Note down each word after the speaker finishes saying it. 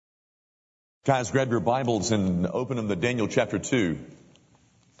Guys, grab your Bibles and open them to Daniel chapter 2.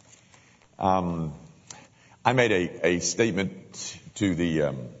 I made a statement to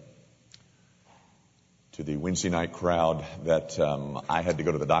the Wednesday night crowd that I had to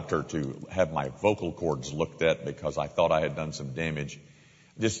go to the doctor to have my vocal cords looked at because I thought I had done some damage.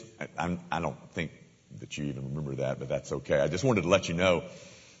 I don't think that you even remember that, but that's okay. I just wanted to let you know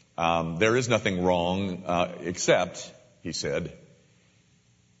there is nothing wrong except, he said,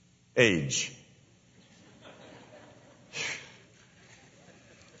 age.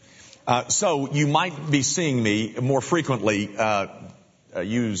 So you might be seeing me more frequently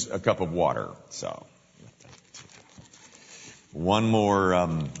use a cup of water. So one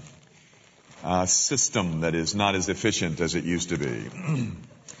more system that is not as efficient as it used to be.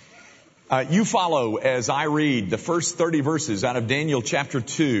 You follow as I read the first 30 verses out of Daniel chapter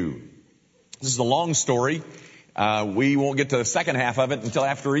 2. This is a long story. We won't get to the second half of it until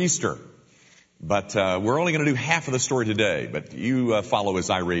after Easter. But we're only going to do half of the story today. But you follow as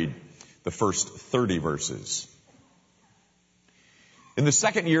I read the first 30 verses. In the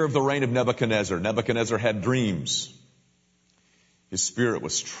second year of the reign of Nebuchadnezzar, Nebuchadnezzar had dreams. His spirit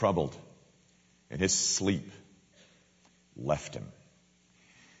was troubled, and his sleep left him.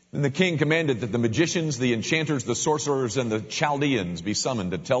 Then the king commanded that the magicians, the enchanters, the sorcerers, and the Chaldeans be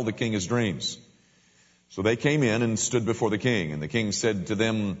summoned to tell the king his dreams. So they came in and stood before the king, and the king said to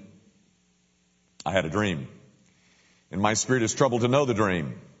them, I had a dream, and my spirit is troubled to know the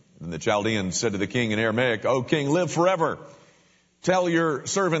dream. And the Chaldeans said to the king in Aramaic, O king, live forever. Tell your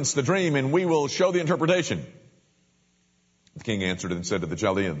servants the dream, and we will show the interpretation. The king answered and said to the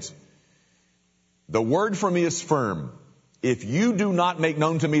Chaldeans, the word for me is firm. If you do not make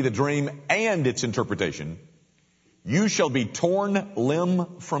known to me the dream and its interpretation, you shall be torn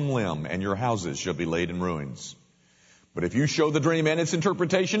limb from limb, and your houses shall be laid in ruins. But if you show the dream and its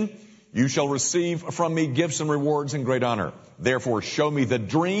interpretation, you shall receive from me gifts and rewards and great honor. Therefore, show me the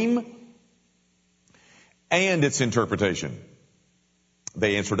dream and its interpretation.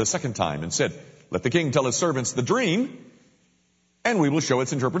 They answered a second time and said, let the king tell his servants the dream, and we will show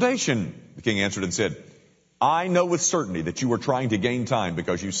its interpretation. The king answered and said, I know with certainty that you are trying to gain time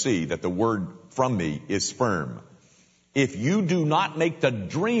because you see that the word from me is firm. If you do not make the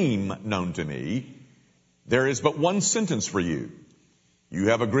dream known to me, there is but one sentence for you. You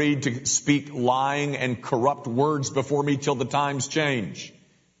have agreed to speak lying and corrupt words before me till the times change.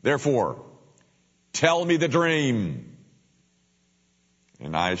 Therefore, tell me the dream,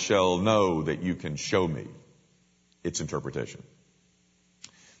 and I shall know that you can show me its interpretation.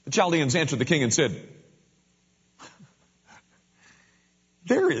 The Chaldeans answered the king and said,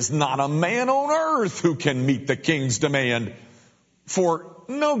 there is not a man on earth who can meet the king's demand, for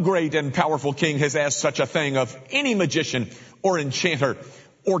no great and powerful king has asked such a thing of any magician or enchanter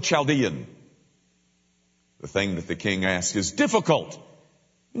or Chaldean. The thing that the king asks is difficult.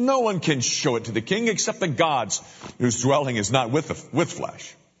 No one can show it to the king except the gods, whose dwelling is not with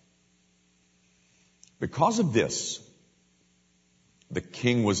flesh. Because of this, the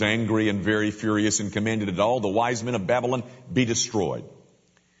king was angry and very furious and commanded that all the wise men of Babylon be destroyed.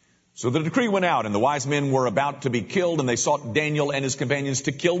 So the decree went out, and the wise men were about to be killed, and they sought Daniel and his companions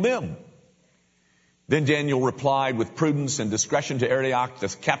to kill them. Then Daniel replied with prudence and discretion to Arioch, the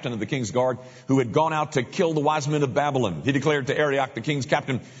captain of the king's guard, who had gone out to kill the wise men of Babylon. He declared to Arioch, the king's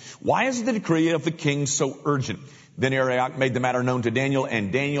captain, why is the decree of the king so urgent? Then Arioch made the matter known to Daniel,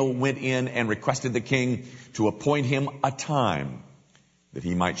 and Daniel went in and requested the king to appoint him a time that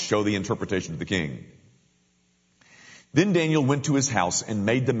he might show the interpretation to the king. Then Daniel went to his house and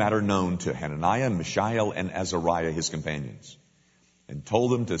made the matter known to Hananiah, Mishael, and Azariah, his companions, and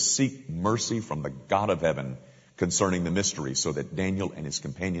told them to seek mercy from the God of heaven concerning the mystery, so that Daniel and his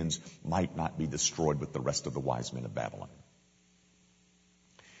companions might not be destroyed with the rest of the wise men of Babylon.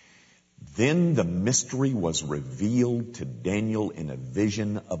 Then the mystery was revealed to Daniel in a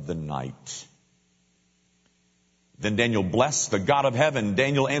vision of the night. Then Daniel blessed the God of heaven.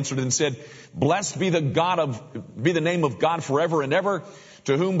 Daniel answered and said, blessed be the name of God forever and ever,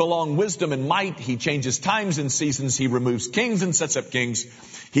 to whom belong wisdom and might. He changes times and seasons. He removes kings and sets up kings.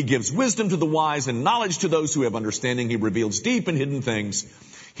 He gives wisdom to the wise and knowledge to those who have understanding. He reveals deep and hidden things.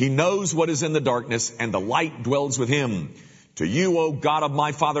 He knows what is in the darkness, and the light dwells with him. To you, O God of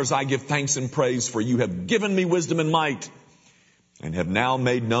my fathers, I give thanks and praise, for you have given me wisdom and might, and have now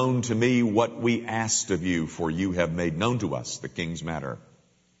made known to me what we asked of you, for you have made known to us the king's matter.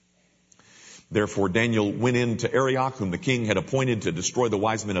 Therefore Daniel went in to Arioch, whom the king had appointed to destroy the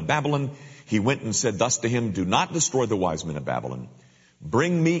wise men of Babylon. He went and said thus to him, do not destroy the wise men of Babylon.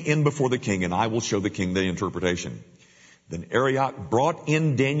 Bring me in before the king, and I will show the king the interpretation. Then Arioch brought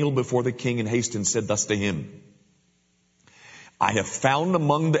in Daniel before the king in haste and said thus to him, I have found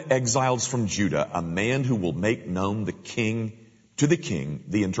among the exiles from Judah a man who will make known to the king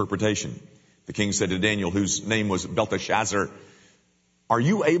the interpretation. The king said to Daniel, whose name was Belteshazzar, are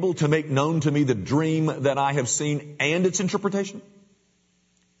you able to make known to me the dream that I have seen and its interpretation?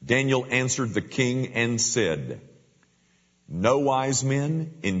 Daniel answered the king and said, no wise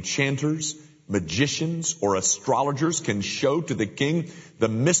men, enchanters, magicians, or astrologers can show to the king the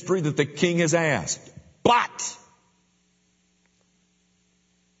mystery that the king has asked. But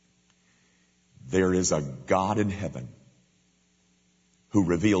there is a God in heaven who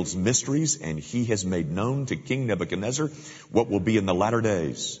reveals mysteries, and he has made known to King Nebuchadnezzar what will be in the latter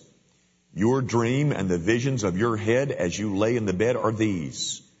days. Your dream and the visions of your head as you lay in the bed are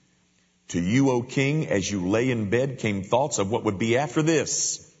these. To you, O king, as you lay in bed came thoughts of what would be after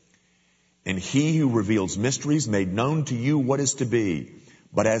this. And he who reveals mysteries made known to you what is to be.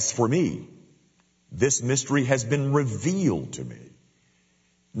 But as for me, this mystery has been revealed to me.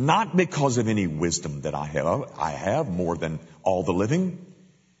 Not because of any wisdom that I have more than all the living,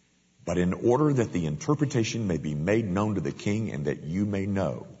 but in order that the interpretation may be made known to the king and that you may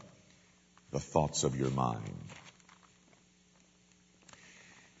know the thoughts of your mind.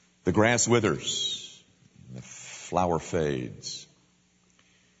 The grass withers, and the flower fades.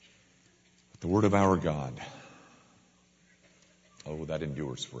 But the word of our God, oh, that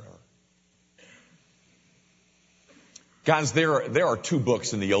endures forever. Guys, there are two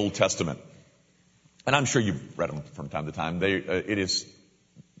books in the Old Testament, and I'm sure you've read them from time to time. It is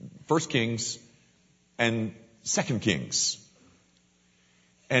 1 Kings and 2 Kings.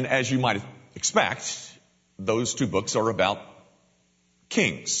 And as you might expect, those two books are about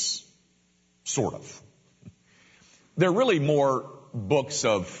kings, sort of. They're really more books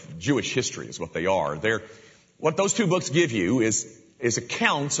of Jewish history is what they are. What those two books give you is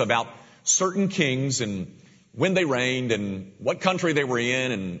accounts about certain kings and when they reigned and what country they were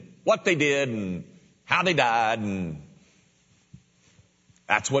in and what they did and how they died, and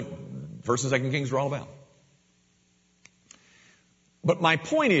that's what 1st and 2nd Kings are all about. But my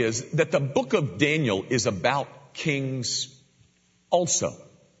point is that the book of Daniel is about kings also.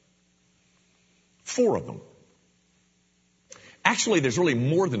 4 of them. Actually, there's really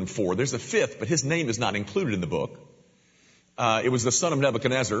more than 4. There's a 5th, but his name is not included in the book. It was the son of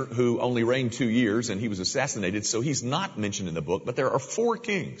Nebuchadnezzar who only reigned 2 years, and he was assassinated, so he's not mentioned in the book. But there are 4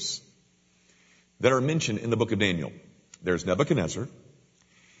 kings that are mentioned in the book of Daniel. There's Nebuchadnezzar,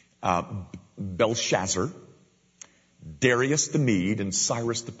 Belshazzar, Darius the Mede, and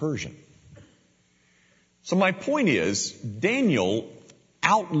Cyrus the Persian. So my point is, Daniel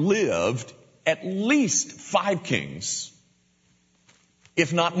outlived at least 5 kings,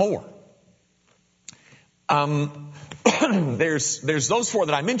 if not more. There's those 4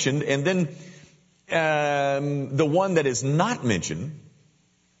 that I mentioned, and then the one that is not mentioned,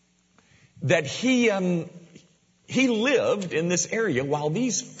 that he lived in this area while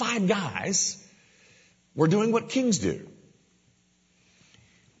these 5 guys were doing what kings do.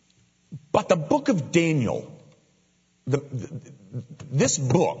 But the book of Daniel, this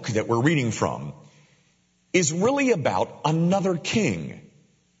book that we're reading from, is really about another king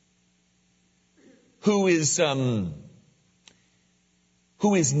who is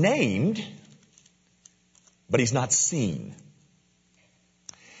named, but he's not seen.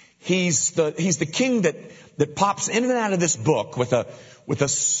 He's the king that pops in and out of this book with a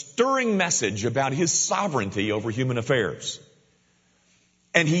stirring message about his sovereignty over human affairs.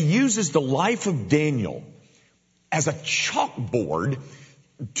 And he uses the life of Daniel as a chalkboard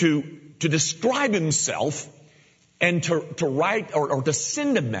to describe himself and to write or to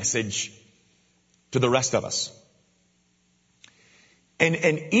send a message to the rest of us. And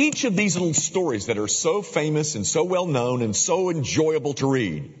each of these little stories that are so famous and so well known and so enjoyable to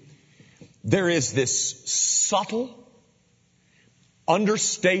read, there is this subtle,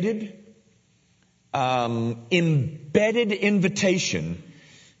 understated, embedded invitation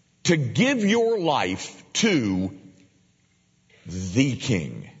to give your life to the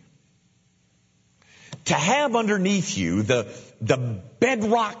King. To have underneath you the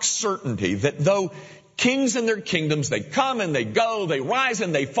bedrock certainty that though kings and their kingdoms, they come and they go, they rise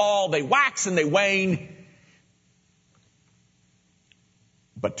and they fall, they wax and they wane,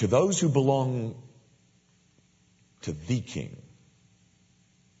 but to those who belong to the King,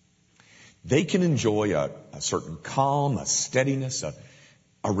 they can enjoy a certain calm, a steadiness,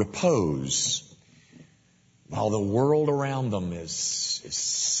 a repose, while the world around them is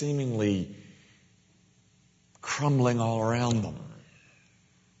seemingly crumbling all around them.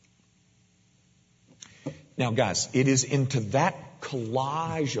 Now, guys, it is into that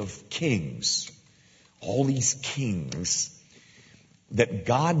collage of kings, all these kings, that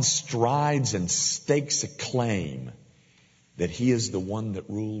God strides and stakes a claim that he is the one that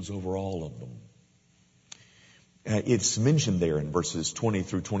rules over all of them. It's mentioned there in verses 20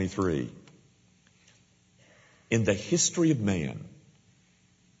 through 23. In the history of man,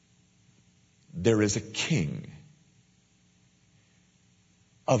 there is a king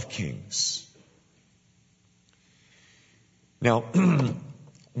of kings. Now,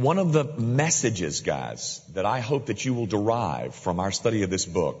 one of the messages, guys, that I hope that you will derive from our study of this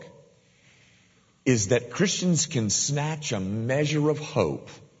book is that Christians can snatch a measure of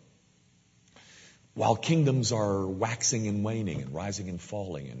hope while kingdoms are waxing and waning and rising and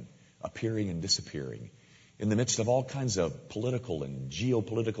falling and appearing and disappearing in the midst of all kinds of political and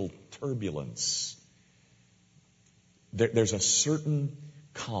geopolitical turbulence. There's a certain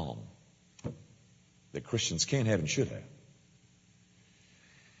calm that Christians can have and should have.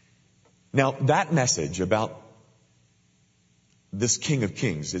 Now, that message about this King of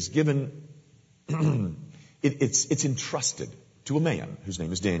Kings is given, it's entrusted to a man whose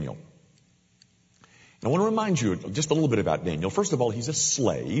name is Daniel. And I want to remind you just a little bit about Daniel. First of all, he's a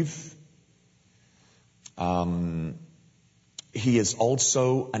slave. He is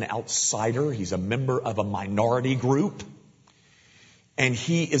also an outsider. He's a member of a minority group. And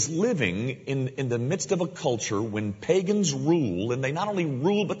he is living in the midst of a culture when pagans rule, and they not only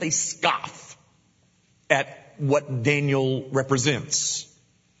rule, but they scoff at what Daniel represents.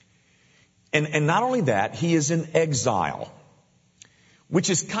 And not only that, he is in exile, which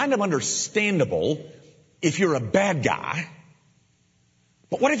is kind of understandable if you're a bad guy.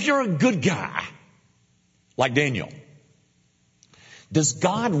 But what if you're a good guy, like Daniel? Does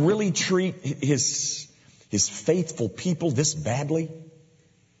God really treat his faithful people this badly?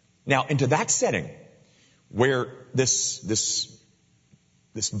 Now, into that setting where this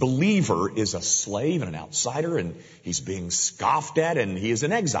believer is a slave and an outsider and he's being scoffed at and he is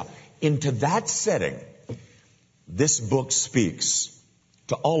in exile, into that setting, this book speaks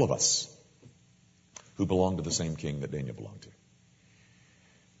to all of us who belong to the same king that Daniel belonged to.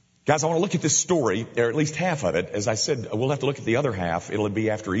 Guys, I want to look at this story, or at least half of it. As I said, we'll have to look at the other half. It'll be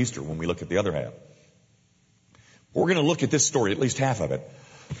after Easter when we look at the other half. We're going to look at this story, at least half of it.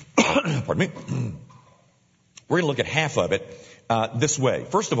 Pardon me. We're going to look at half of it this way.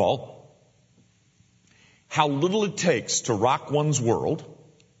 First of all, how little it takes to rock one's world.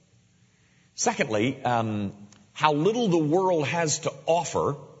 Secondly, how little the world has to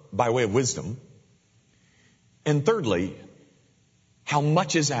offer by way of wisdom. And thirdly, how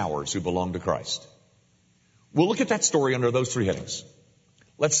much is ours who belong to Christ. We'll look at that story under those three headings.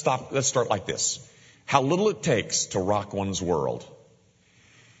 Let's start like this. How little it takes to rock one's world.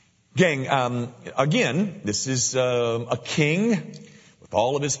 Gang, again, this is a king with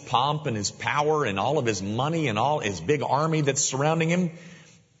all of his pomp and his power and all of his money and all his big army that's surrounding him.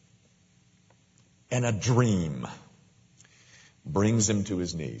 And a dream brings him to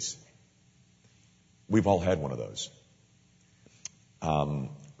his knees. We've all had one of those.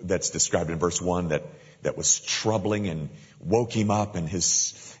 That's described in verse 1 that was troubling and woke him up and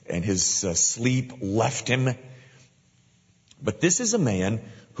his sleep left him. But this is a man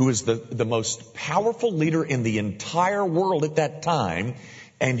who is the most powerful leader in the entire world at that time,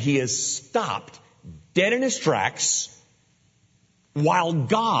 and he is stopped dead in his tracks while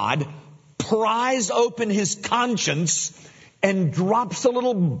God pries open his conscience and drops a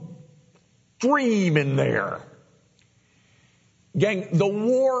little dream in there. Gang, the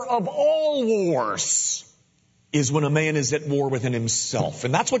war of all wars is when a man is at war within himself.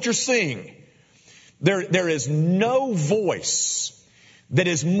 And that's what you're seeing. There is no voice that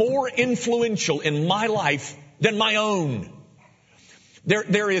is more influential in my life than my own.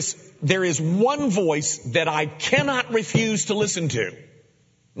 There is one voice that I cannot refuse to listen to.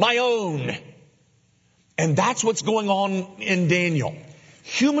 My own. And that's what's going on in Daniel.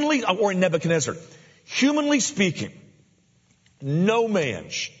 Humanly, or in Nebuchadnezzar. Humanly speaking, no man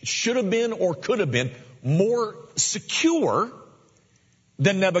should have been or could have been more secure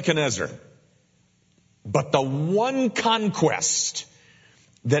than Nebuchadnezzar. But the one conquest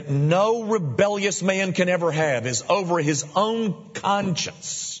that no rebellious man can ever have is over his own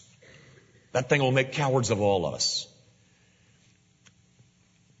conscience. That thing will make cowards of all of us.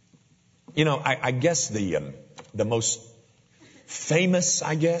 You know, I guess the most famous,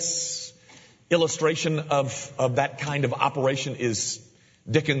 illustration of that kind of operation is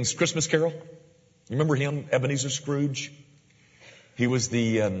Dickens' Christmas Carol. You remember him, Ebenezer Scrooge? He was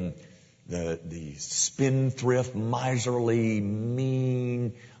the spendthrift, miserly,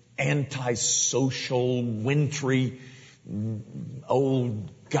 mean, antisocial, wintry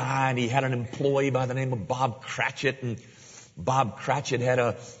old guy, and he had an employee by the name of Bob Cratchit, and Bob Cratchit had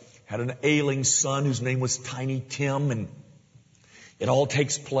an ailing son whose name was Tiny Tim, and it all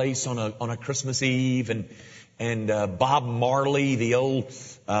takes place on a Christmas Eve, and Bob Marley, the old,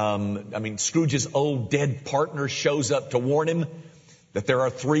 Scrooge's old dead partner, shows up to warn him that there are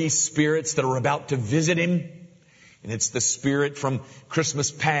 3 spirits that are about to visit him. And it's the spirit from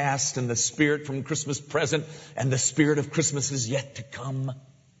Christmas past, and the spirit from Christmas present, and the spirit of Christmas is yet to come.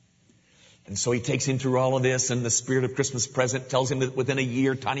 And so he takes him through all of this, and the spirit of Christmas present tells him that within a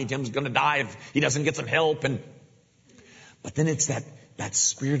year, Tiny Tim's going to die if he doesn't get some help. But then it's that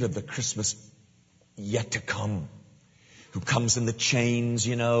spirit of the Christmas yet to come, who comes in the chains,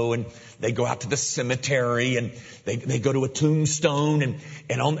 and they go out to the cemetery, and they go to a tombstone, and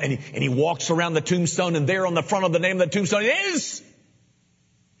he walks around the tombstone, and there on the front of the name of the tombstone is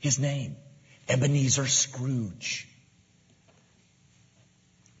his name, Ebenezer Scrooge.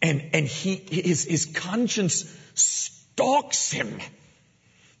 And his conscience stalks him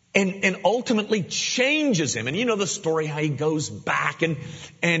and ultimately changes him. And you know the story, how he goes back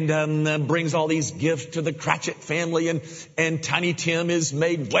and brings all these gifts to the Cratchit family, and Tiny Tim is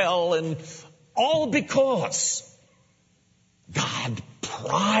made well, and all because God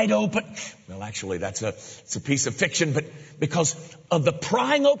pried open. Well, actually, it's a piece of fiction, but because of the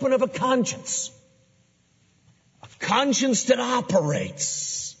prying open of a conscience that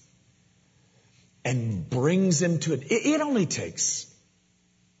operates and brings him to it. It only takes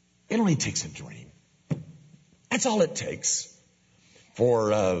a dream. That's all it takes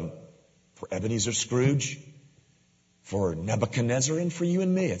for Ebenezer Scrooge, for Nebuchadnezzar, and for you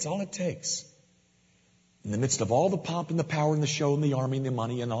and me. It's all it takes. In the midst of all the pomp and the power and the show and the army and the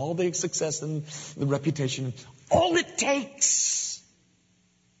money and all the success and the reputation, all it takes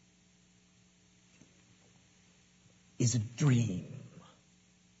is a dream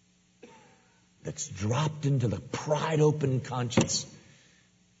that's dropped into the pried open conscience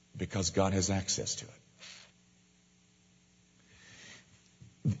because God has access to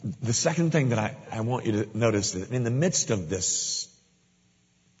it. The second thing that I want you to notice, that in the midst of this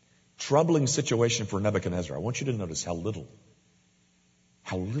troubling situation for Nebuchadnezzar, I want you to notice how little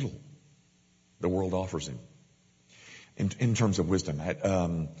the world offers him in terms of wisdom.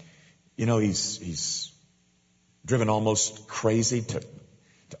 He's driven almost crazy to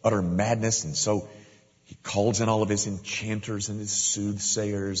utter madness, and so he calls in all of his enchanters and his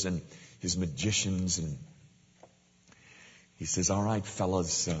soothsayers and his magicians, and he says, all right,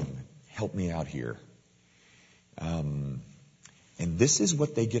 fellas, help me out here. And this is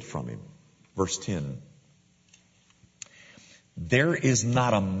what they get from him. Verse 10. There is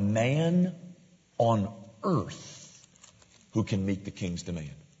not a man on earth who can meet the king's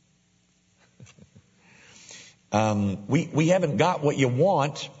demand. We haven't got what you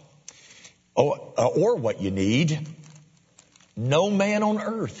want or what you need. No man on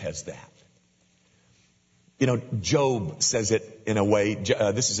earth has that. Job says it in a way.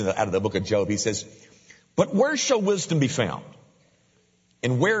 This is out of the book of Job. He says, but where shall wisdom be found?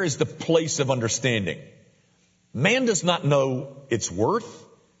 And where is the place of understanding? Man does not know its worth,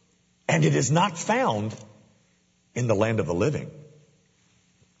 and it is not found in the land of the living.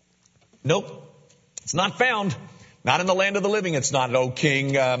 Nope. It's not found. Not in the land of the living. It's not, O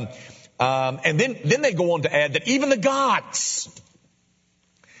king. And then they go on to add that even the gods.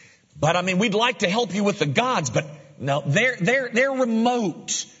 But we'd like to help you with the gods, but no, they're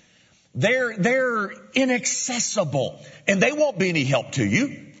remote. They're inaccessible, and they won't be any help to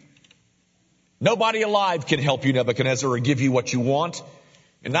you. Nobody alive can help you, Nebuchadnezzar, or give you what you want.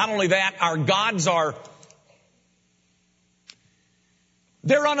 And not only that, our gods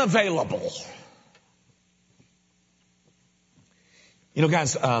they're unavailable.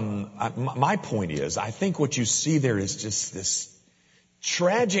 Guys, my point is, I think what you see there is just this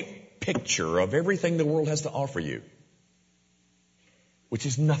tragic picture of everything the world has to offer you, which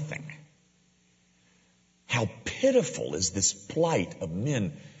is nothing. How pitiful is this plight of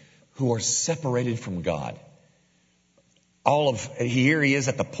men who are separated from God. Here he is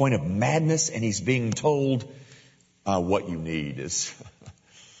at the point of madness, and he's being told what you need is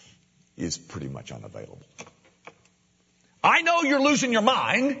pretty much unavailable. I know you're losing your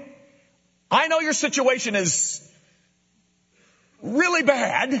mind. I know your situation is really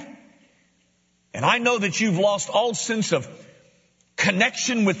bad. And I know that you've lost all sense of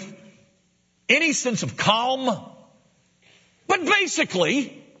connection with any sense of calm. But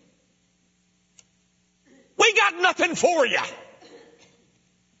basically, we got nothing for you.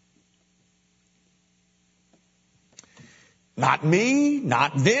 Not me,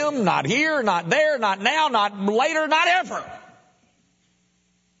 not them, not here, not there, not now, not later, not ever.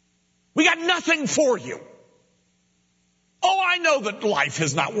 We got nothing for you. Oh, I know that life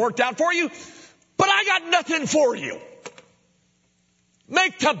has not worked out for you, but I got nothing for you.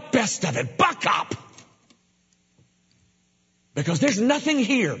 Make the best of it. Buck up. Because there's nothing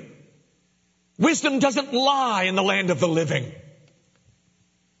here. Wisdom doesn't lie in the land of the living.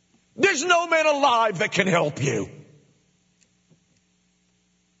 There's no man alive that can help you.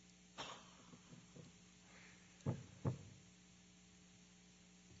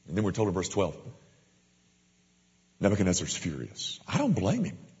 And then we're told in verse 12, Nebuchadnezzar's furious. I don't blame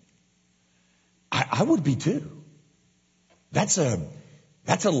him. I would be too. That's a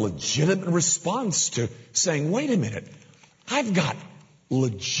legitimate response to saying, wait a minute, I've got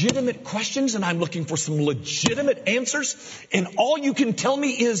legitimate questions and I'm looking for some legitimate answers, and all you can tell me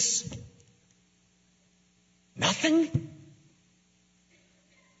is nothing?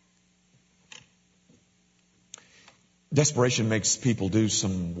 Desperation makes people do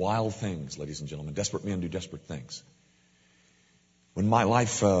some wild things, ladies and gentlemen. Desperate men do desperate things. When my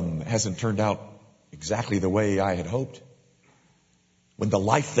life hasn't turned out exactly the way I had hoped, when the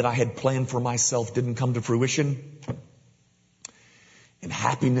life that I had planned for myself didn't come to fruition, and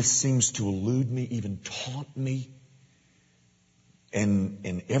happiness seems to elude me, even taunt me,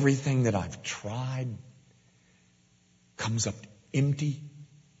 and everything that I've tried comes up empty,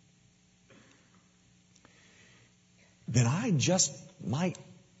 then I just might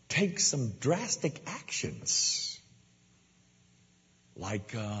take some drastic actions.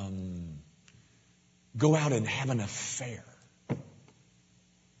 Like go out and have an affair.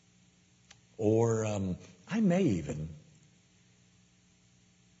 Or I may even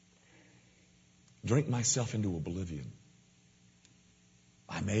drink myself into oblivion.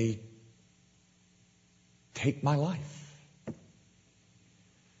 I may take my life.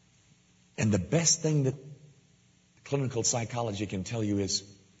 And the best thing that clinical psychology can tell you is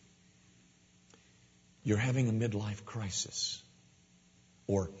you're having a midlife crisis,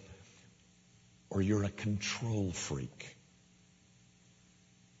 or you're a control freak.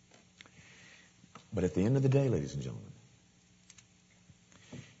 But at the end of the day, ladies and gentlemen,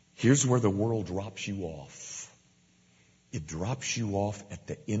 here's where the world drops you off. It drops you off at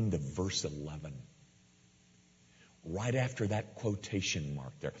the end of verse 11. Right after that quotation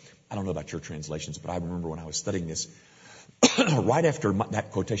mark there. I don't know about your translations, but I remember when I was studying this, right after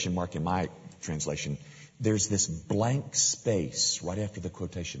that quotation mark in my translation, there's this blank space right after the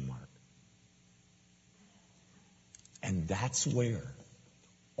quotation mark. And that's where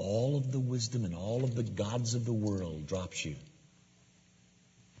all of the wisdom and all of the gods of the world drops you.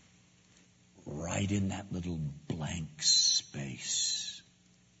 Right in that little blank space.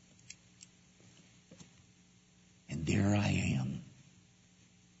 And there I am,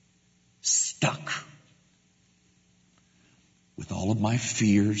 stuck with all of my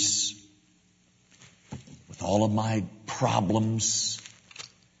fears, with all of my problems.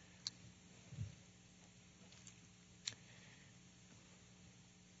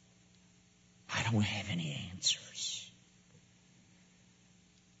 I don't have any answers.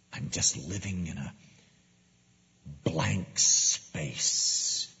 I'm just living in a blank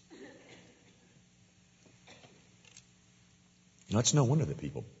space. You know, it's no wonder that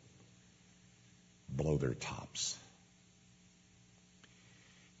people blow their tops.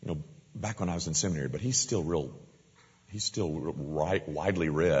 You know, back when I was in seminary, but he's still widely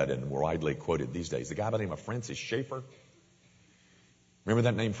read and widely quoted these days. The guy by the name of Francis Schaeffer. Remember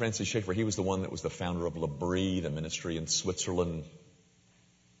that name, Francis Schaeffer? He was the one that was the founder of L'Abri, the ministry in Switzerland.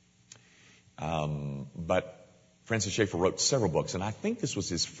 But Francis Schaeffer wrote several books, and I think this was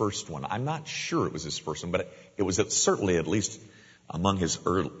his first one. I'm not sure it was his first one, but it was certainly at least among his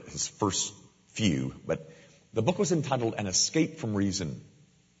first few. But the book was entitled An Escape from Reason.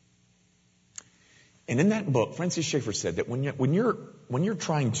 And in that book, Francis Schaeffer said that when you're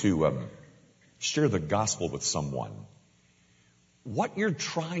trying to share the gospel with someone, what you're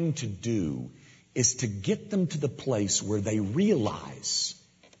trying to do is to get them to the place where they realize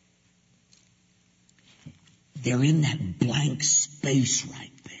they're in that blank space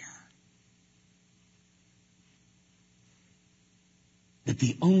right there. That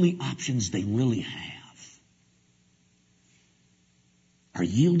the only options they really have are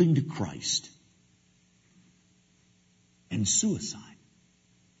yielding to Christ and suicide.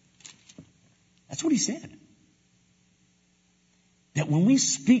 That's what he said. That when we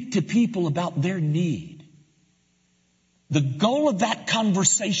speak to people about their need, The goal of that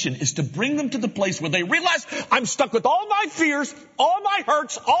conversation is to bring them to the place where they realize I'm stuck with all my fears, all my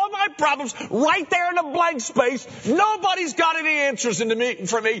hurts, all my problems right there in a blank space. Nobody's got any answers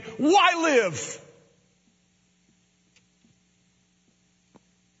for me. Why live?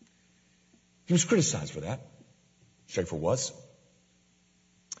 He was criticized for that. Schaeffer was.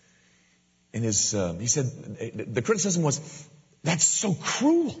 And he said, the criticism was, that's so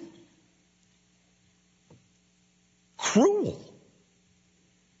cruel. Cruel.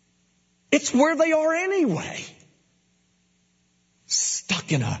 It's where they are anyway.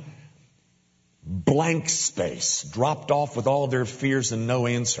 Stuck in a blank space, dropped off with all their fears and no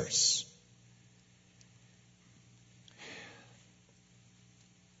answers.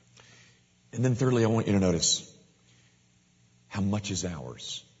 And then thirdly, I want you to notice how much is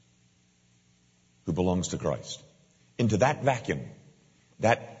ours who belongs to Christ. Into that vacuum,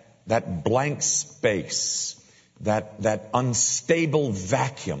 that blank space, that unstable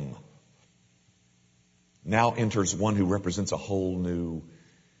vacuum, now enters one who represents a whole new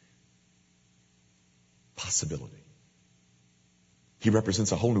possibility. He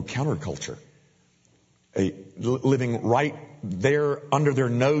represents a whole new counterculture, living right there under their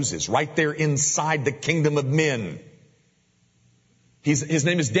noses, right there inside the kingdom of men. His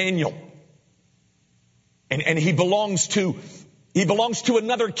name is Daniel. And he belongs to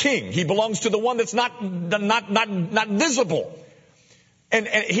another king. He belongs to the one that's not visible. And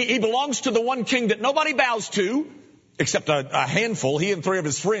he belongs to the one king that nobody bows to, except a handful, he and 3 of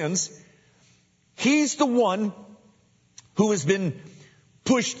his friends. He's the one who has been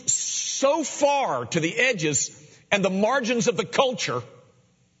pushed so far to the edges and the margins of the culture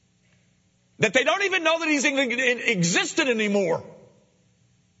that they don't even know that he's existed anymore.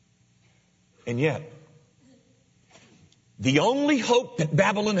 And yet, the only hope that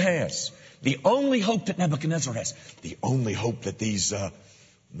Babylon has, the only hope that Nebuchadnezzar has, the only hope that these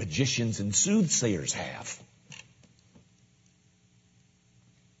magicians and soothsayers have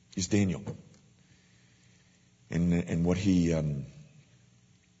is Daniel. And what he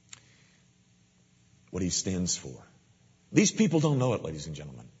stands for. These people don't know it, ladies and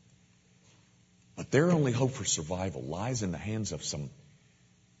gentlemen. But their only hope for survival lies in the hands of some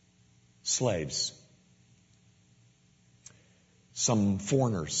slaves, some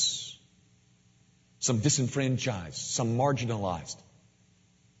foreigners, some disenfranchised, some marginalized.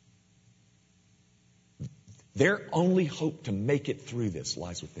 Their only hope to make it through this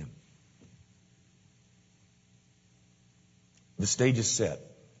lies with them. The stage is set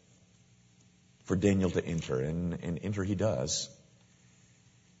for Daniel to enter, and enter he does.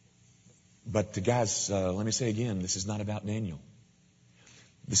 But guys, let me say again, this is not about Daniel.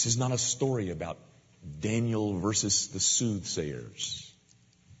 This is not a story about Daniel versus the soothsayers.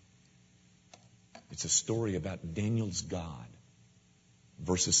 It's a story about Daniel's God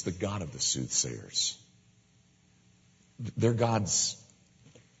versus the God of the soothsayers. Their gods,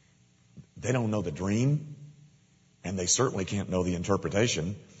 they don't know the dream, and they certainly can't know the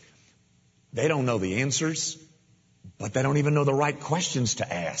interpretation. They don't know the answers, but they don't even know the right questions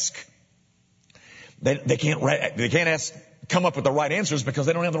to ask. They can't come up with the right answers because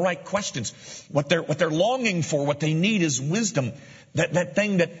they don't have the right questions. What they're longing for, what they need is wisdom. That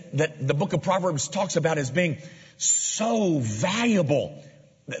thing that the book of Proverbs talks about as being so valuable.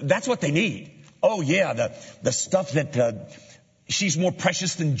 That's what they need. Oh yeah, the stuff that she's more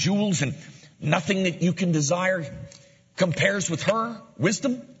precious than jewels, and nothing that you can desire compares with her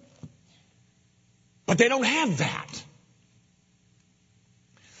wisdom. But they don't have that.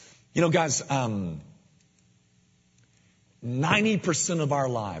 You know, guys, 90% of our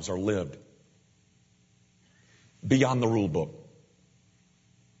lives are lived beyond the rule book.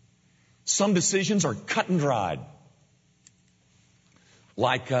 Some decisions are cut and dried.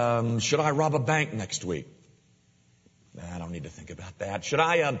 Like, should I rob a bank next week? I don't need to think about that. Should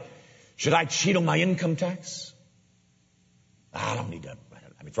I cheat on my income tax? I don't need to.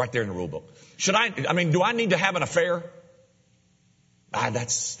 It's right there in the rule book. Do I need to have an affair?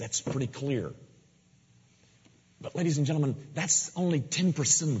 That's pretty clear. But ladies and gentlemen, that's only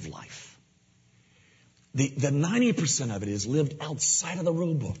 10% of life. The 90% of it is lived outside of the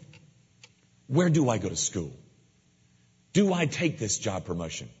rule book. Where do I go to school? Do I take this job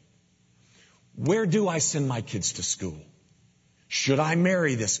promotion? Where do I send my kids to school? Should I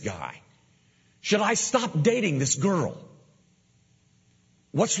marry this guy? Should I stop dating this girl?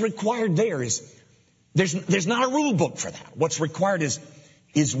 What's required there is, there's not a rule book for that. What's required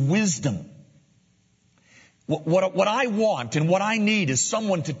is wisdom. What I want and what I need is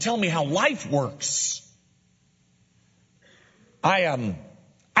someone to tell me how life works. I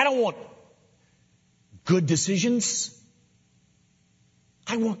don't want good decisions.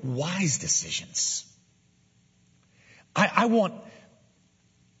 I want wise decisions. I want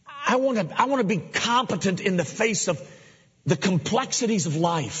to be competent in the face of the complexities of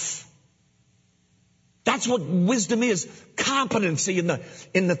life. That's what wisdom is. Competency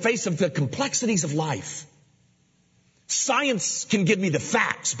in the face of the complexities of life. Science can give me the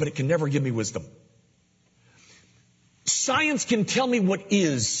facts, but it can never give me wisdom. Science can tell me what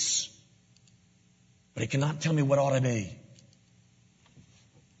is, but it cannot tell me what ought to be.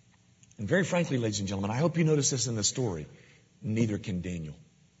 And very frankly, ladies and gentlemen, I hope you notice this in the story. Neither can Daniel.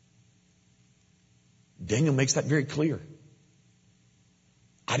 Daniel makes that very clear.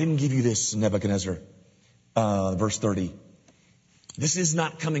 I didn't give you this, Nebuchadnezzar. Verse 30. This is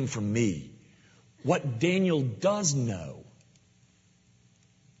not coming from me. What Daniel does know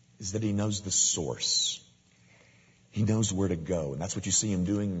is that he knows the source. He knows where to go. And that's what you see him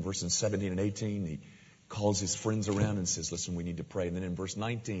doing in verses 17 and 18. He calls his friends around and says, listen, we need to pray. And then in verse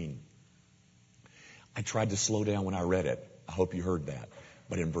 19, I tried to slow down when I read it. I hope you heard that.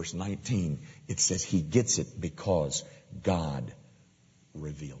 But in verse 19, it says he gets it because God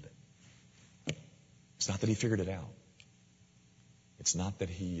revealed it. It's not that he figured it out. It's not that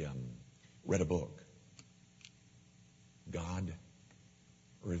he read a book. God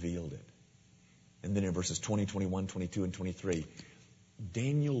revealed it. And then in verses 20, 21, 22, and 23,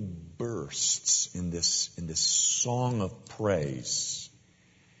 Daniel bursts in this song of praise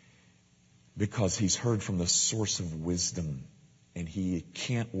because he's heard from the source of wisdom, and he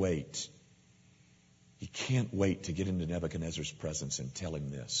can't wait. He can't wait to get into Nebuchadnezzar's presence and tell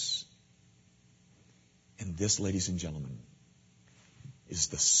him this. And this, ladies and gentlemen, is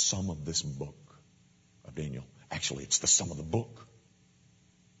the sum of this book of Daniel. Actually, it's the sum of the book.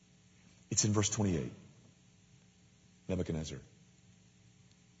 It's in verse 28. Nebuchadnezzar.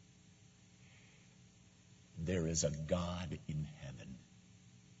 There is a God in heaven.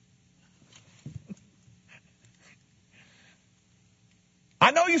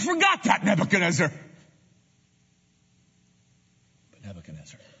 I know you forgot that, Nebuchadnezzar. But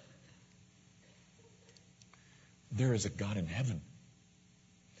Nebuchadnezzar, there is a God in heaven.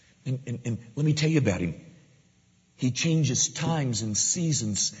 And let me tell you about him. He changes times and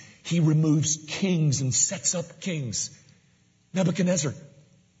seasons. He removes kings and sets up kings. Nebuchadnezzar,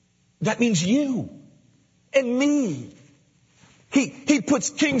 that means you and me. He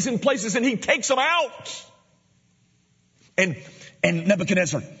puts kings in places and he takes them out. And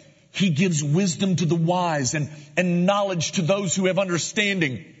Nebuchadnezzar, he gives wisdom to the wise and knowledge to those who have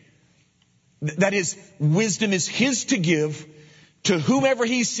understanding. That is, wisdom is his to give to whomever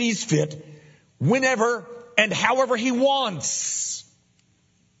he sees fit, whenever and however he wants.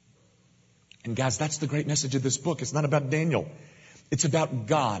 And guys, that's the great message of this book. It's not about Daniel. It's about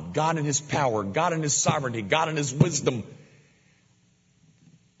God. God and his power. God and his sovereignty. God and his wisdom.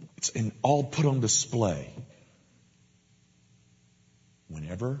 It's all put on display.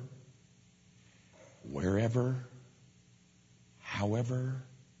 Whenever, wherever, however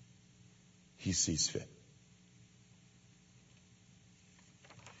he sees fit.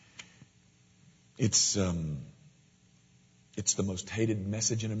 It's the most hated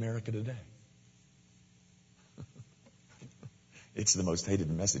message in America today. It's the most hated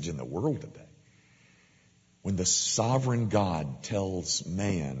message in the world today. When the sovereign God tells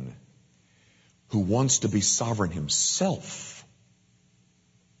man who wants to be sovereign himself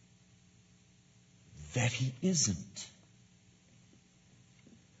that he isn't.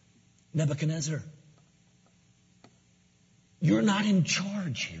 Nebuchadnezzar, you're not in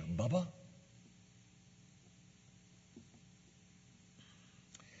charge here, Bubba.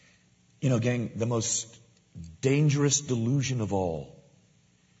 You know, gang, the most dangerous delusion of all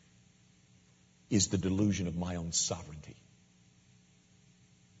is the delusion of my own sovereignty.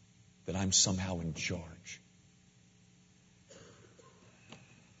 That I'm somehow in charge.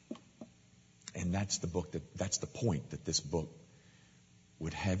 And that's the point that this book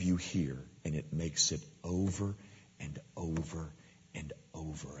would have you hear, and it makes it over and over and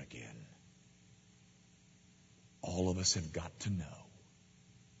over again. All of us have got to know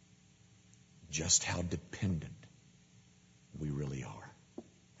just how dependent we really are.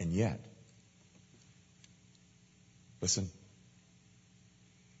 And yet, listen,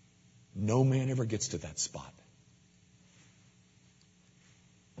 no man ever gets to that spot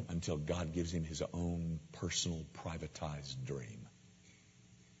until God gives him his own personal, privatized dream.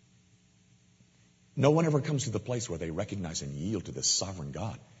 No one ever comes to the place where they recognize and yield to the sovereign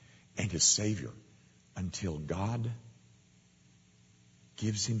God and his Savior until God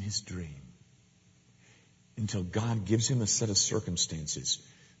gives him his dream. Until God gives him a set of circumstances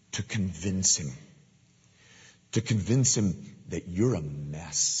to convince him that you're a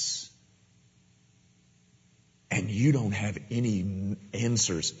mess. And you don't have any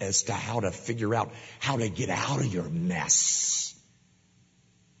answers as to how to figure out how to get out of your mess.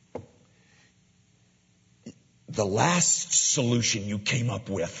 The last solution you came up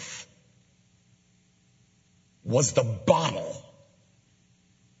with was the bottle.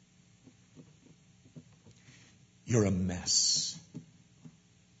 You're a mess.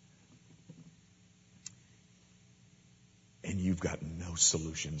 And you've got no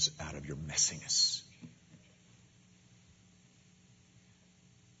solutions out of your messiness.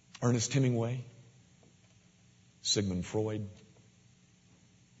 Ernest Hemingway, Sigmund Freud,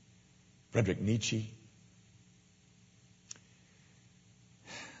 Friedrich Nietzsche,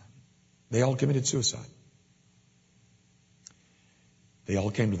 they all committed suicide. They all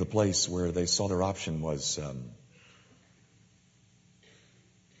came to the place where they saw their option was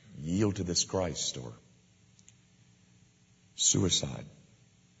yield to this Christ or suicide.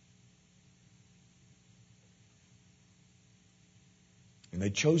 And they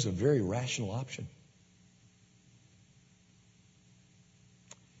chose a very rational option.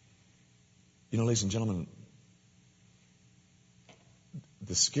 You know, ladies and gentlemen,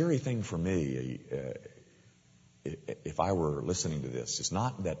 the scary thing for me, if I were listening to this,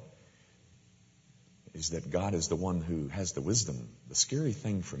 is that God is the one who has the wisdom. The scary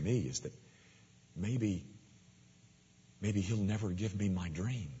thing for me is that maybe He'll never give me my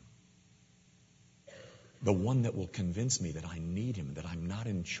dream. The one that will convince me that I need Him, that I'm not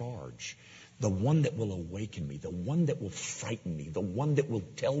in charge. The one that will awaken me. The one that will frighten me. The one that will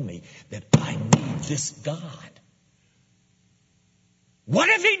tell me that I need this God. What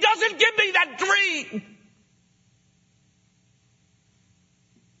if He doesn't give me that dream?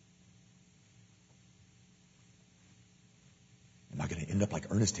 Am I going to end up like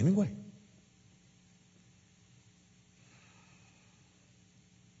Ernest Hemingway?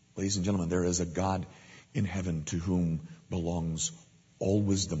 Ladies and gentlemen, there is a God in heaven to whom belongs all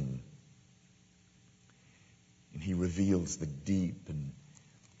wisdom. And He reveals the deep and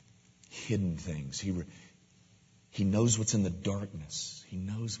hidden things. He knows what's in the darkness. He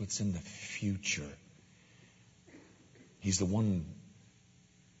knows what's in the future. He's the one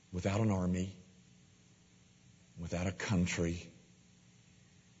without an army, without a country.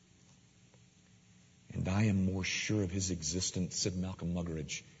 And I am more sure of His existence, said Malcolm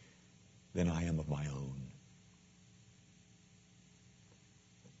Muggeridge, than I am of my own.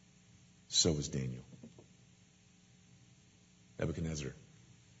 So was Daniel. Nebuchadnezzar,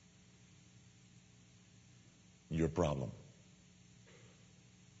 your problem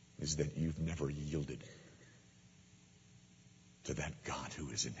is that you've never yielded to that God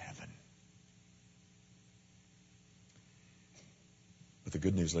who is in heaven. But the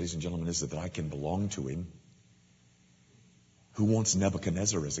good news, ladies and gentlemen, is that I can belong to Him. Who wants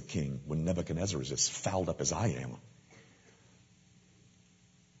Nebuchadnezzar as a king when Nebuchadnezzar is as fouled up as I am?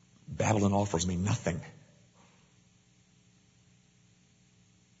 Babylon offers me nothing.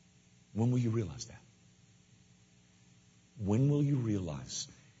 When will you realize that? When will you realize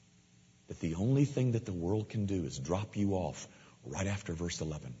that the only thing that the world can do is drop you off right after verse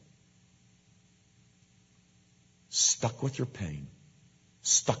 11? Stuck with your pain,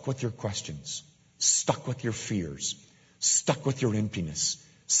 stuck with your questions, stuck with your fears, stuck with your emptiness,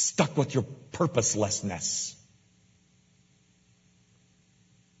 stuck with your purposelessness,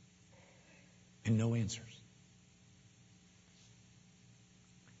 and no answers.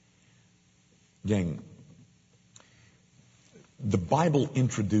 Gang, the Bible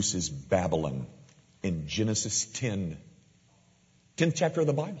introduces Babylon in Genesis 10th chapter of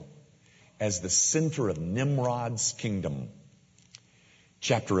the Bible, as the center of Nimrod's kingdom.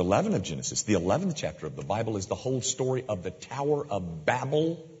 Chapter 11 of Genesis, the 11th chapter of the Bible, is the whole story of the Tower of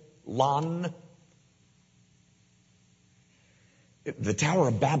Babylon. The Tower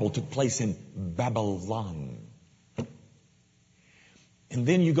of Babel took place in Babylon. And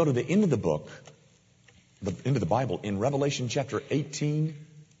then you go to the end of the book, the end of the Bible, in Revelation chapter 18,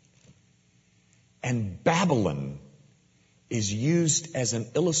 and Babylon is used as an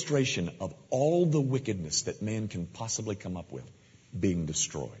illustration of all the wickedness that man can possibly come up with being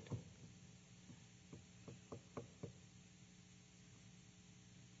destroyed.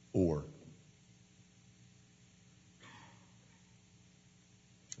 Or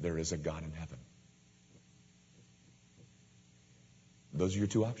there is a God in heaven. Those are your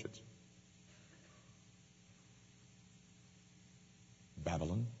two options.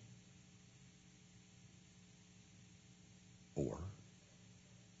 Babylon or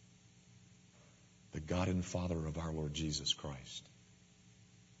the God and Father of our Lord Jesus Christ,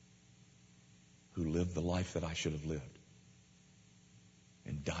 who lived the life that I should have lived,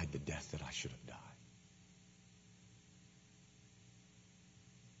 and died the death that I should have died.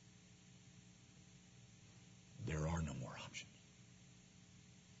 There are no more options.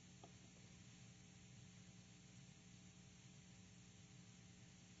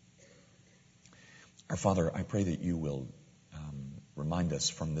 Our Father, I pray that you will remind us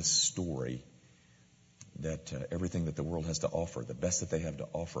from this story that everything that the world has to offer, the best that they have to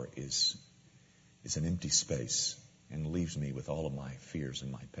offer is an empty space and leaves me with all of my fears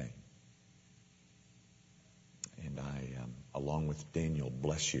and my pain. And I, along with Daniel,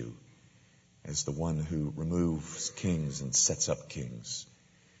 bless you as the one who removes kings and sets up kings,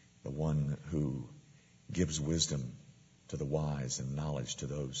 the one who gives wisdom to the wise and knowledge to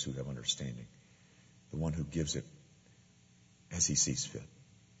those who have understanding, the one who gives it as he sees fit.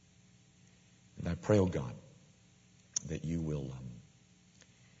 And I pray, oh God, that you will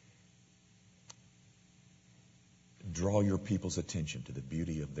draw your people's attention to the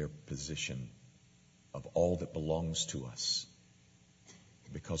beauty of their position, of all that belongs to us,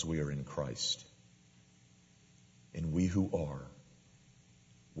 because we are in Christ. And we who are,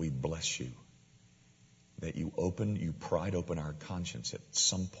 we bless you that you pried open our conscience at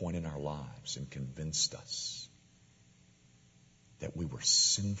some point in our lives and convinced us that we were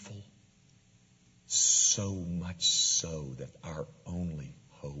sinful, so much so that our only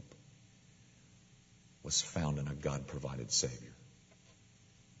hope was found in a God-provided Savior.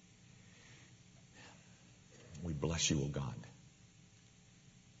 We bless you, O God,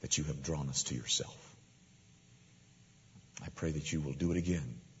 that you have drawn us to yourself. I pray that you will do it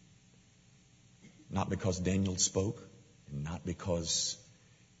again. Not because Daniel spoke, and not because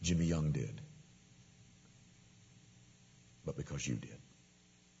Jimmy Young did, but because you did.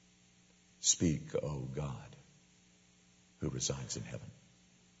 Speak, O God, who resides in heaven.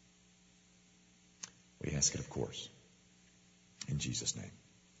 We ask it, of course, in Jesus' name.